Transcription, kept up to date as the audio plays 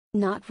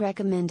Not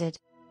recommended.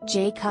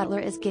 Jay Cutler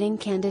is getting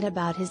candid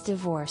about his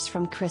divorce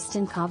from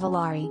Kristen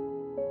Cavallari.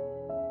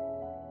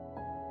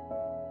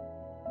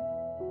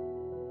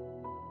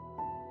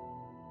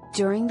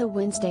 During the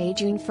Wednesday,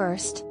 June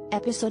 1st,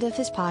 episode of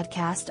his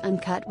podcast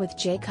Uncut with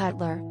Jay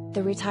Cutler,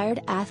 the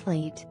retired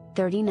athlete,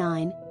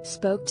 39,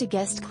 spoke to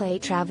guest Clay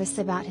Travis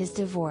about his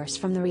divorce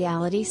from the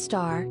reality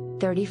star,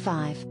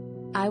 35.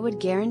 "I would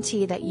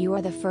guarantee that you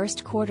are the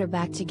first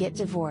quarterback to get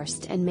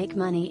divorced and make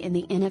money in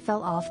the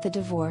NFL off the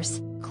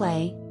divorce,"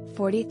 Clay,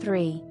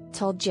 43,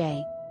 told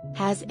Jay.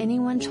 "Has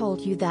anyone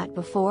told you that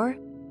before?"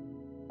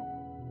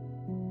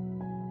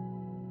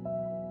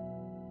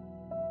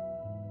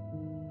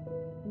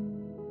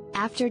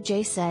 After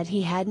Jay said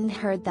he hadn't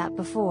heard that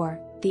before,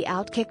 the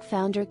Outkick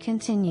founder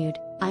continued,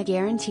 "I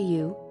guarantee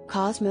you,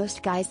 'cause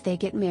most guys they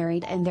get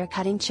married and they're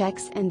cutting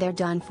checks and they're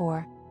done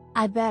for.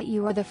 I bet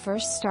you are the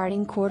first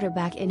starting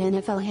quarterback in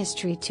NFL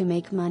history to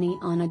make money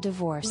on a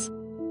divorce."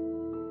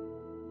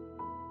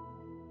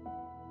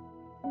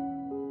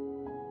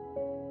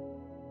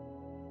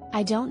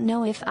 "I don't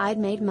know if I'd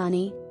made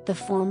money," the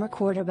former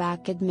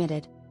quarterback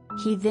admitted.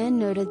 He then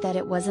noted that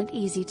it wasn't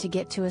easy to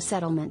get to a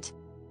settlement.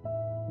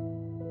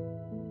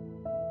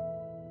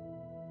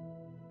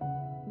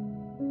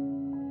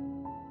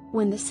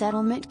 "When the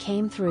settlement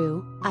came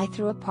through, I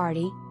threw a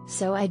party,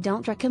 so I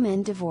don't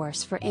recommend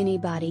divorce for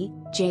anybody,"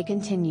 Jay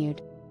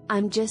continued.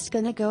 "I'm just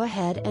gonna go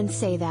ahead and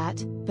say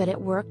that, but it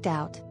worked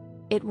out.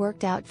 It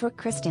worked out for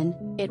Kristen,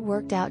 it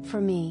worked out for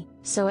me,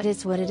 so it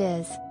is what it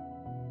is."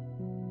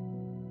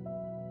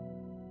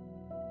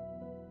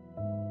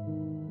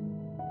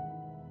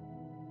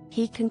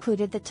 He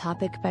concluded the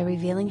topic by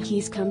revealing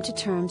he's come to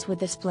terms with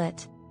the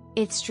split.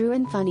 "It's true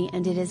and funny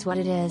and it is what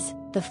it is,"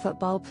 the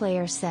football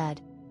player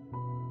said.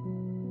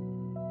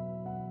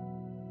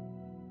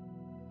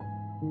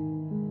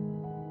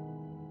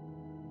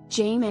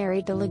 Jay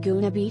married the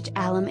Laguna Beach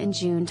alum in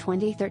June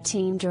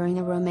 2013 during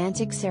a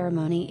romantic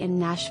ceremony in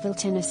Nashville,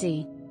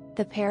 Tennessee.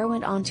 The pair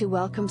went on to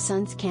welcome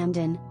sons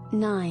Camden,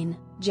 9,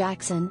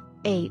 Jackson,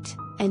 8,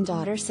 and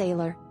daughter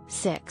Sailor,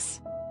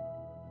 6.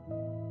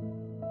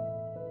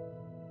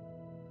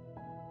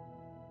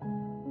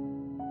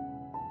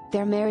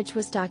 Their marriage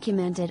was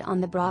documented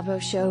on the Bravo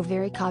show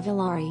Very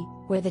Cavallari,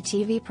 where the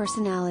TV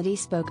personality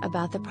spoke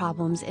about the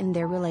problems in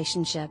their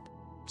relationship.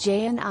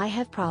 "Jay and I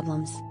have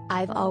problems,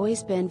 I've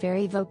always been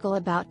very vocal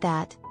about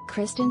that,"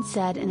 Kristen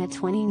said in a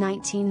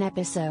 2019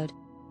 episode.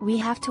 "We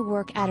have to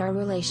work at our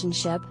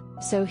relationship,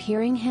 so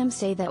hearing him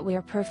say that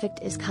we're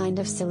perfect is kind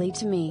of silly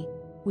to me.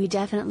 We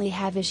definitely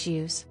have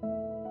issues."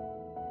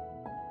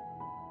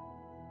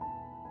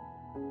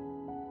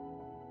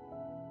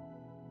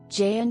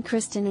 Jay and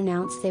Kristen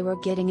announced they were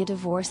getting a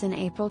divorce in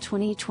April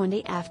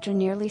 2020 after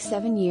nearly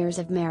 7 years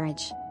of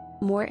marriage.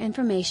 More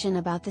information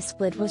about the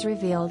split was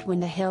revealed when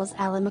the Hills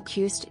alum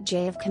accused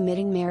Jay of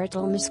committing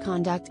marital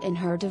misconduct in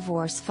her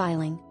divorce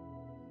filing.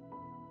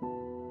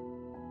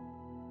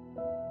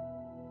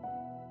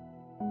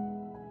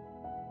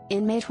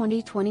 In May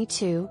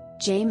 2022,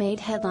 Jay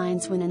made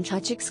headlines when In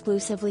Touch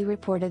exclusively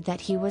reported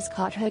that he was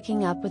caught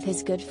hooking up with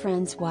his good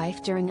friend's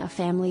wife during a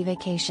family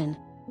vacation.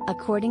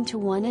 According to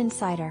one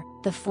insider,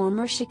 the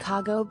former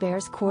Chicago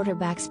Bears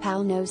quarterback's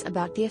pal knows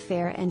about the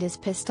affair and is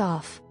pissed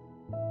off.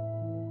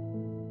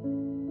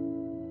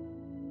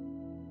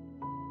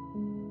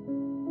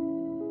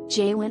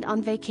 Jay went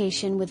on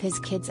vacation with his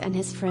kids and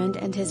his friend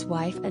and his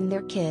wife and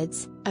their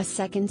kids, a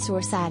second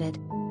source added.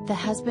 The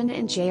husband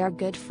and Jay are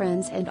good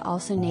friends and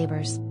also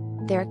neighbors.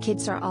 Their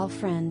kids are all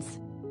friends.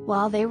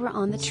 While they were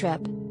on the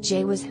trip,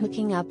 Jay was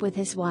hooking up with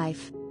his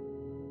wife.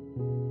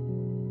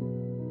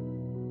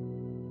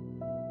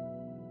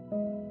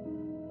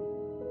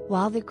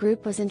 While the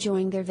group was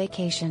enjoying their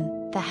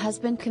vacation, the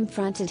husband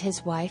confronted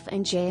his wife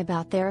and Jay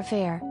about their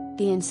affair,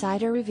 the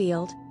insider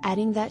revealed,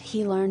 adding that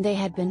he learned they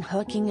had been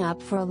hooking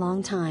up for a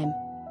long time.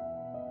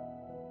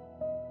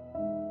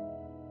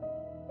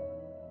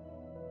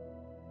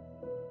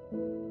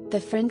 The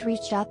friend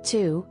reached out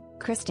to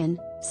Kristen,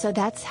 so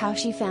that's how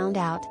she found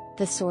out,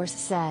 the source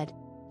said.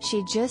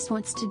 She just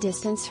wants to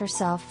distance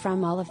herself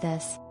from all of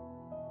this.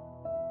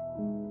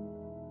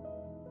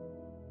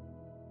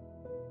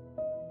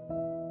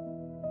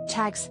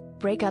 Tags,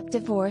 breakup,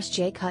 divorce,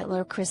 Jay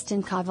Cutler,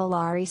 Kristen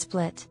Cavallari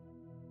split.